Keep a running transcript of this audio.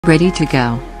Ready to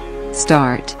go.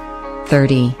 Start.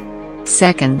 30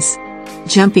 seconds.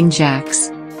 Jumping jacks.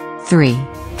 3,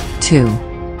 2,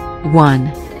 1.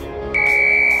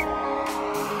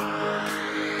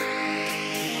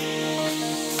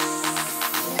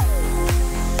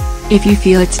 If you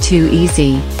feel it's too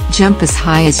easy, jump as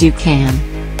high as you can.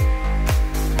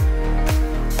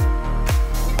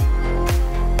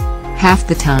 Half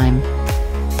the time.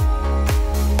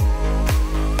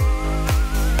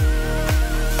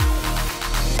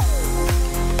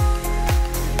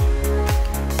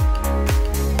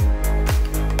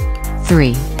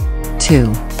 Three, 2,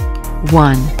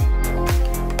 1.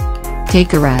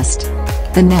 Take a rest.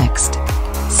 The next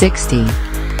 60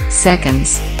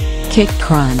 seconds. Kick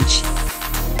crunch.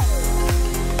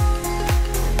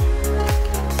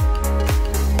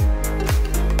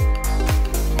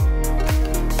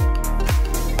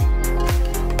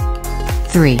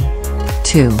 Three,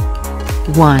 2,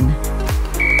 1.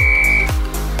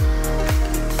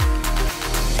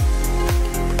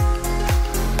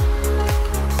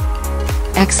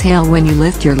 Exhale when you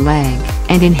lift your leg,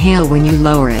 and inhale when you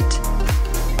lower it.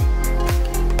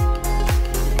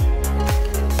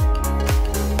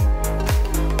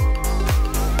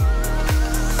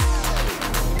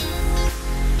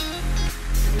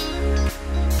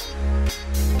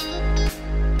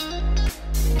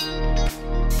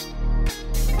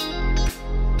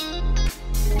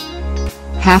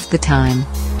 Half the time.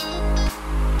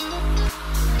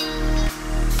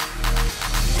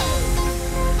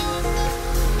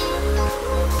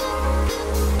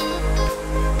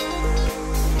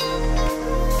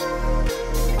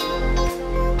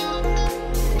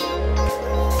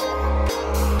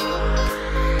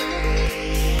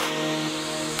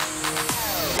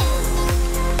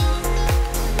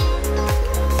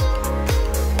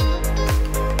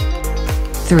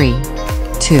 Three,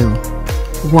 2,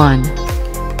 1.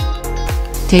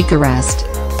 Take a rest.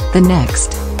 The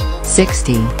next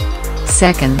 60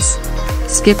 seconds.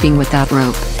 Skipping without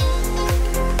rope.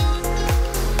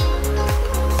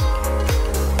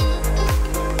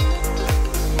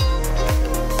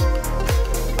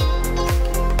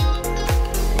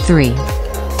 Three,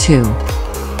 2,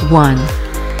 1.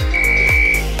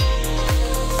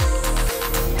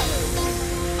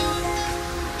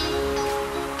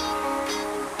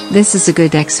 This is a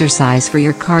good exercise for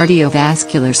your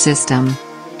cardiovascular system.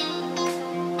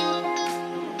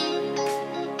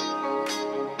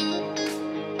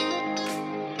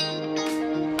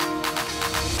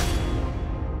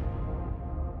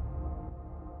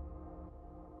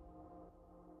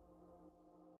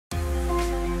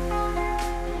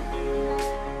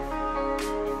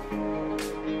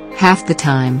 Half the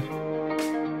time.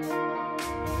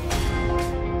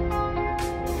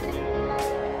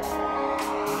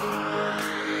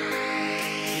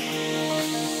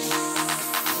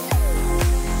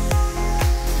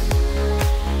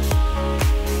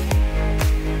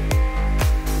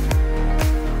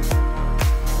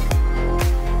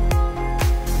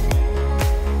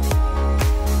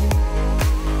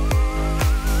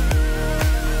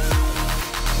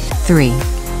 Three,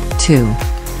 2,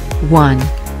 1.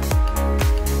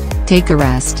 Take a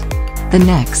rest. The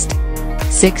next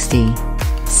 60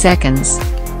 seconds.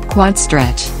 Quad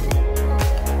stretch.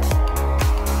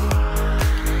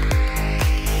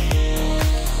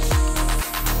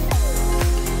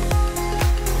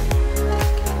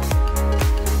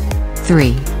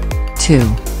 Three, 2,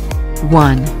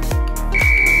 1.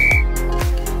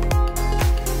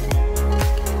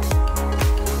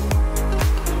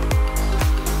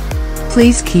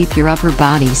 Please keep your upper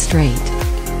body straight.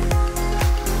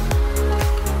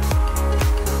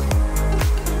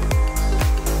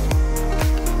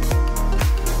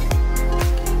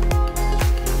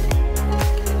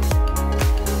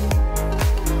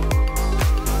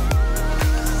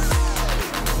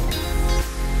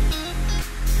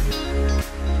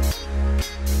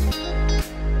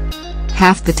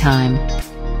 Half the time.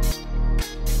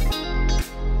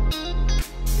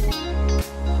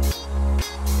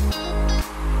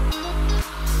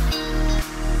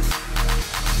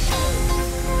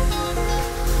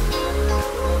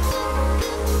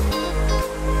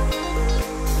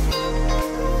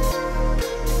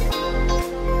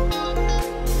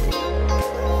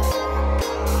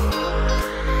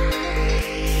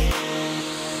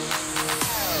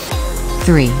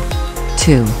 Three,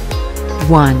 2,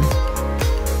 1.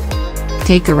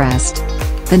 Take a rest.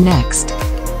 The next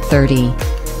 30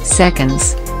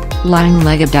 seconds. Lying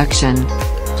leg abduction.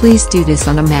 Please do this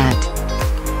on a mat.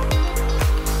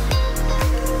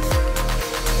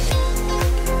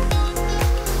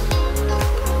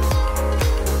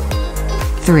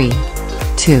 Three,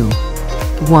 2,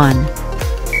 1.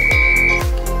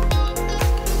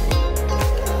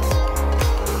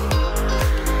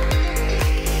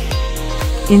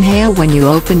 Inhale when you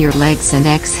open your legs and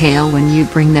exhale when you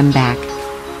bring them back.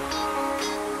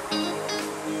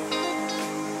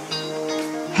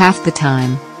 Half the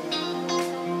time.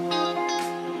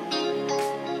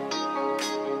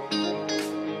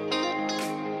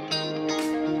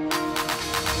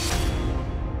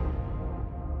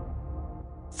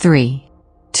 Three,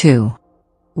 2,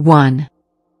 1.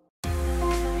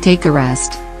 Take a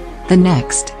rest. The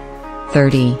next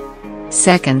 30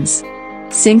 seconds.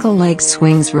 Single leg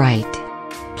swings right.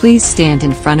 Please stand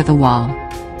in front of the wall.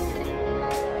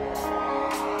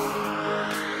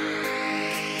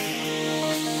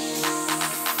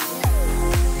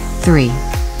 Three,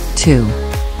 2,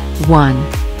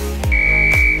 1.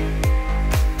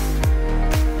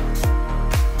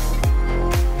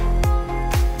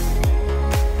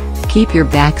 Keep your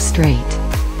back straight.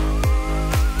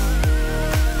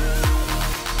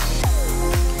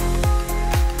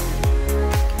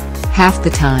 Half the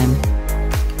time.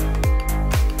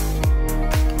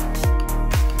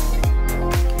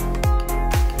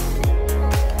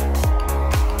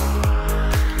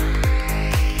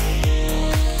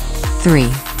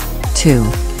 Three, 2,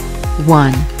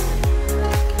 1.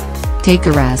 Take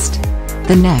a rest.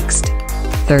 The next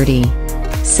 30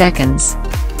 seconds.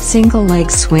 Single leg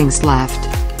swings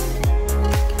left.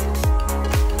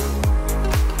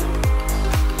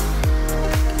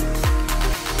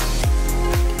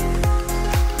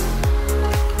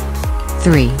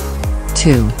 Three,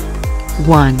 2,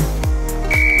 1.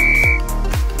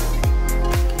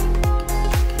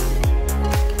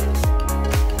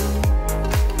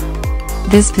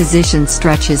 This position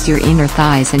stretches your inner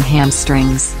thighs and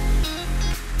hamstrings.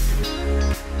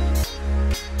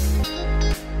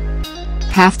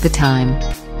 Half the time.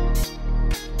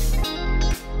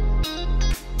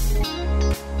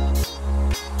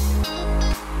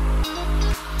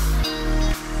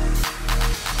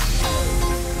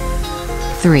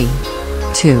 Three,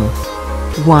 2,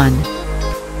 1.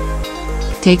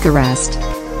 Take a rest.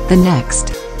 The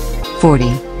next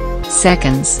 40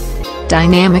 seconds.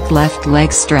 Dynamic left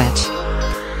leg stretch.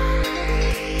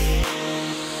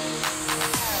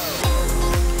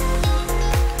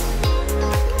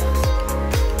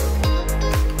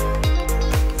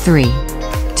 Three,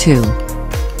 2,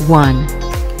 1.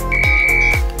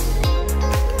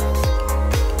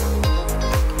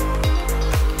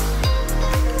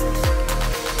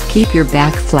 Keep your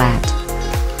back flat.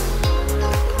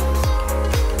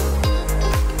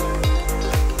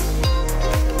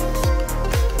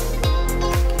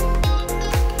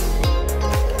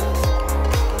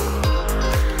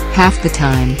 Half the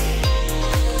time.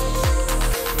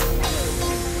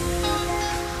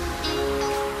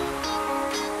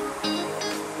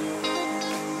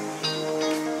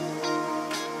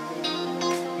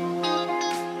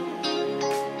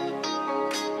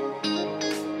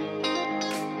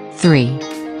 Three,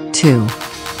 2,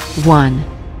 1.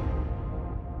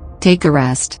 Take a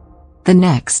rest. The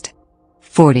next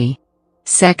 40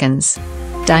 seconds.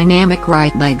 Dynamic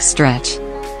right leg stretch.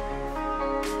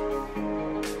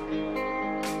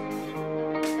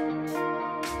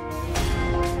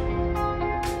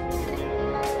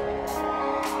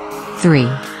 Three,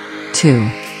 2,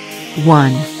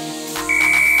 1.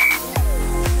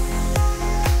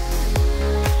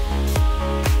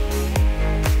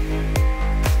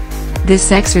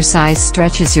 This exercise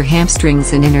stretches your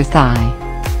hamstrings and inner thigh.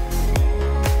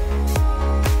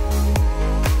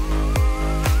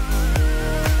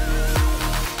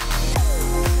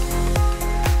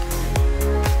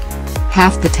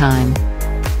 Half the time.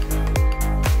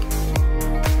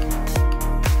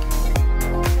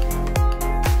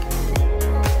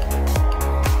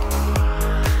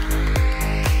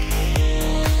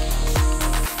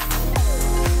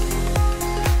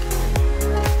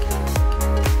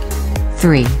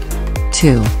 Three,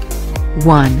 2,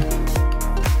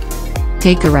 1.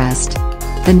 Take a rest.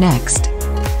 The next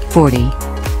 40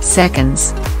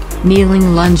 seconds.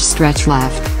 Kneeling lunge stretch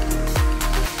left.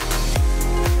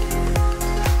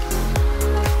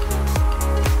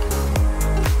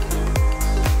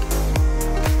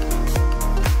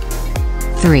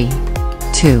 Three,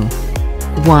 2,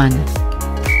 1.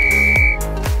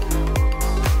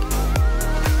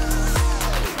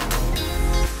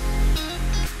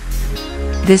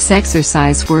 This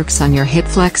exercise works on your hip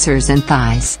flexors and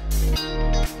thighs.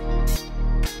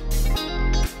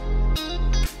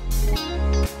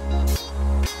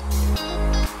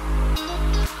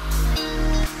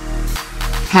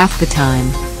 Half the time.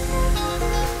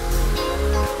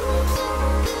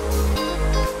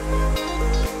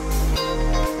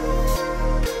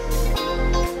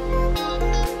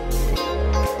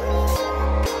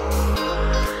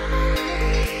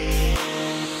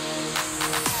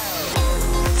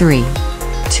 3,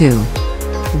 2,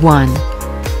 1.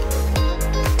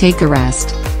 Take a rest.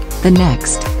 The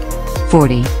next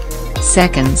 40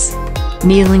 seconds.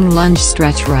 Kneeling lunge,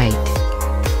 stretch right.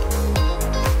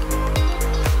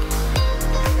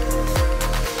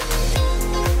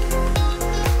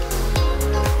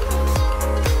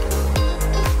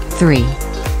 3,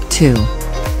 2,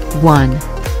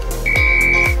 1.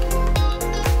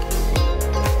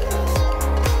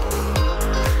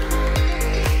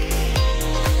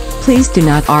 Please do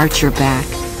not arch your back.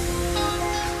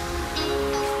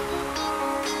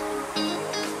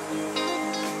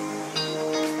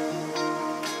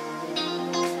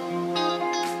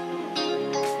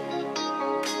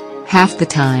 Half the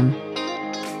time.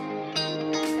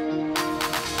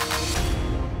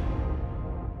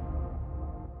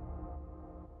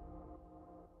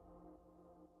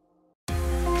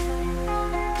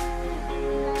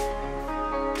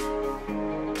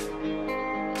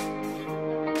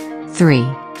 Three,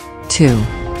 2,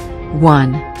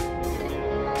 1.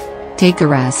 Take a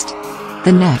rest.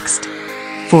 The next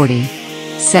 40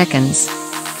 seconds.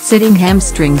 Sitting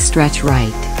hamstring stretch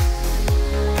right.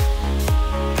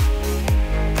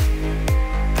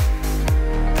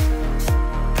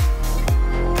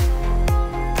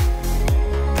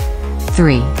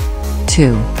 3,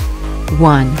 2,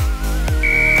 1.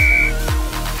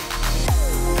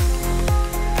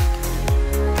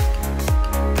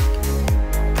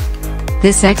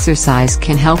 This exercise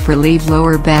can help relieve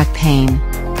lower back pain.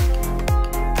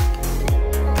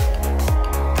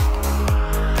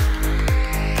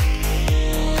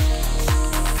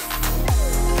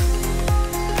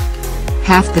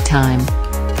 Half the time.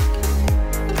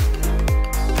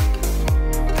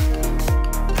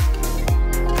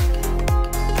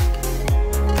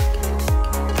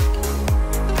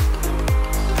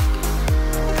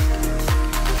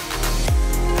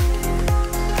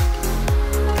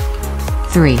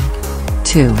 Three,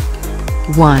 2,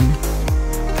 1.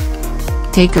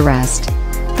 Take a rest.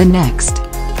 The next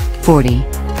 40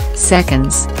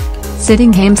 seconds.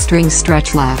 Sitting hamstring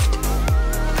stretch left.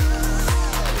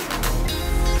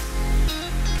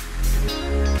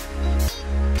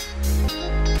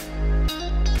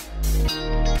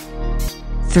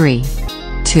 3,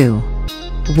 2,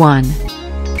 1.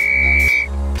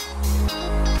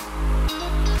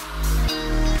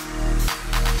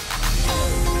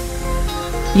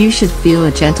 You should feel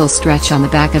a gentle stretch on the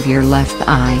back of your left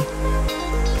thigh.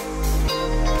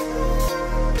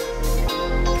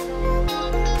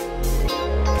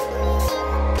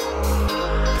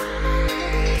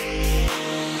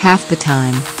 Half the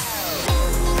time.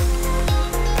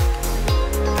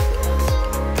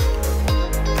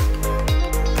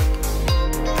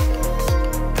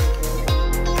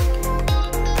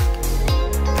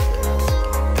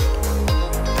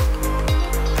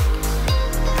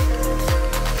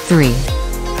 Three,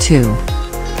 2,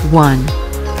 1.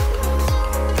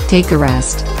 Take a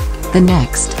rest. The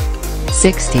next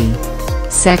 60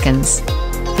 seconds.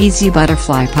 Easy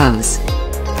butterfly pose.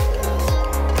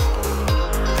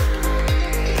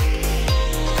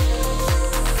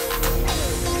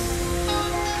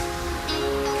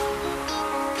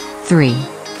 3,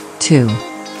 2,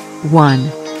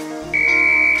 1.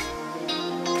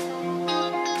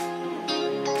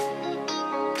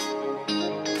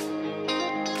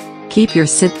 Keep your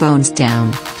sit bones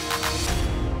down.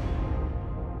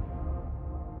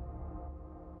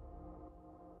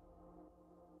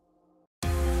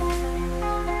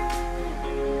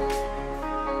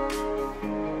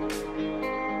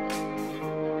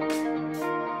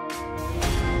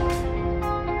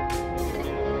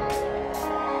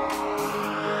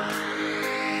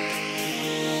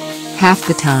 Half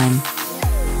the time.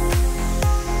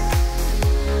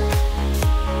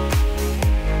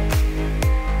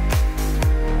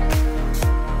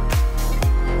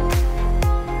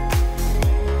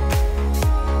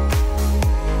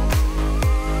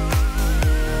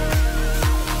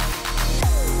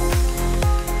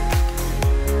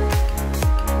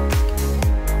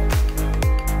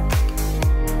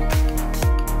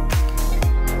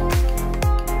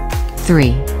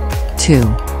 Three, 2,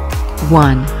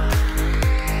 1.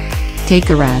 Take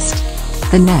a rest.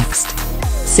 The next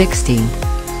 60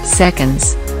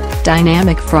 seconds.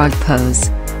 Dynamic frog pose.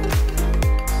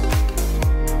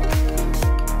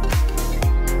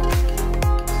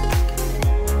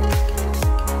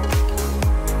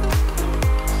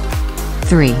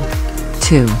 3,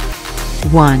 2,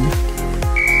 1.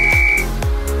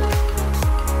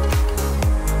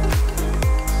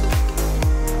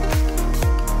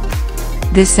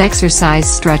 This exercise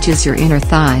stretches your inner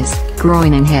thighs,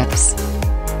 groin and hips.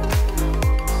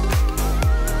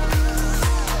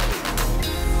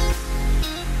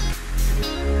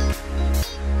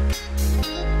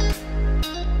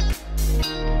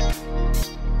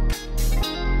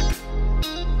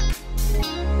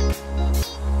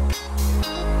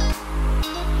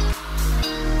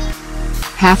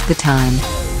 half the time.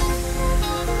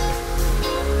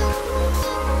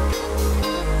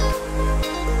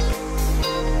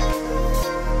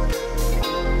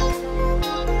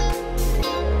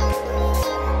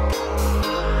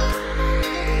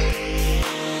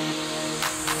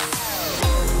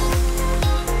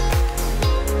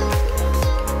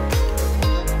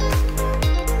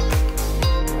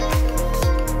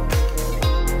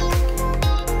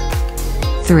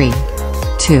 Three,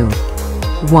 two,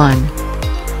 one.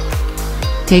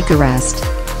 Take a rest.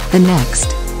 The next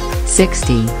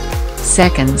 60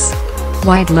 seconds.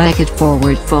 Wide-legged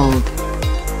forward fold.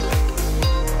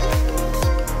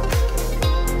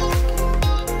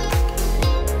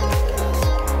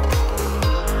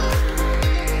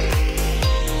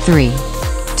 Three,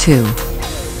 two,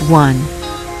 one.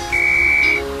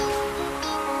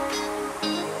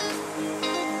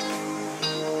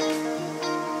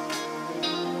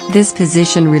 This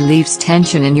position relieves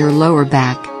tension in your lower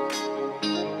back.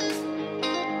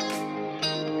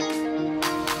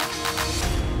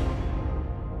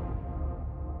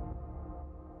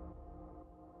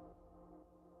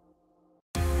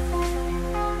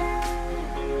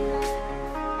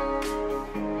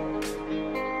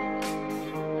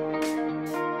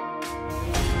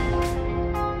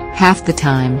 Half the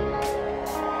time.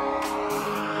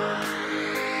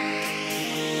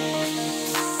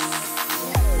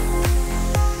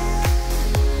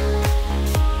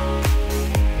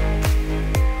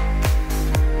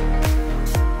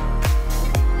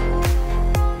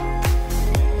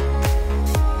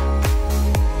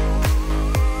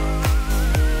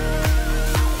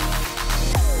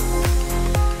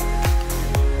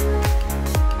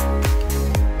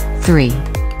 Three,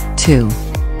 two,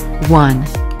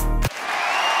 one.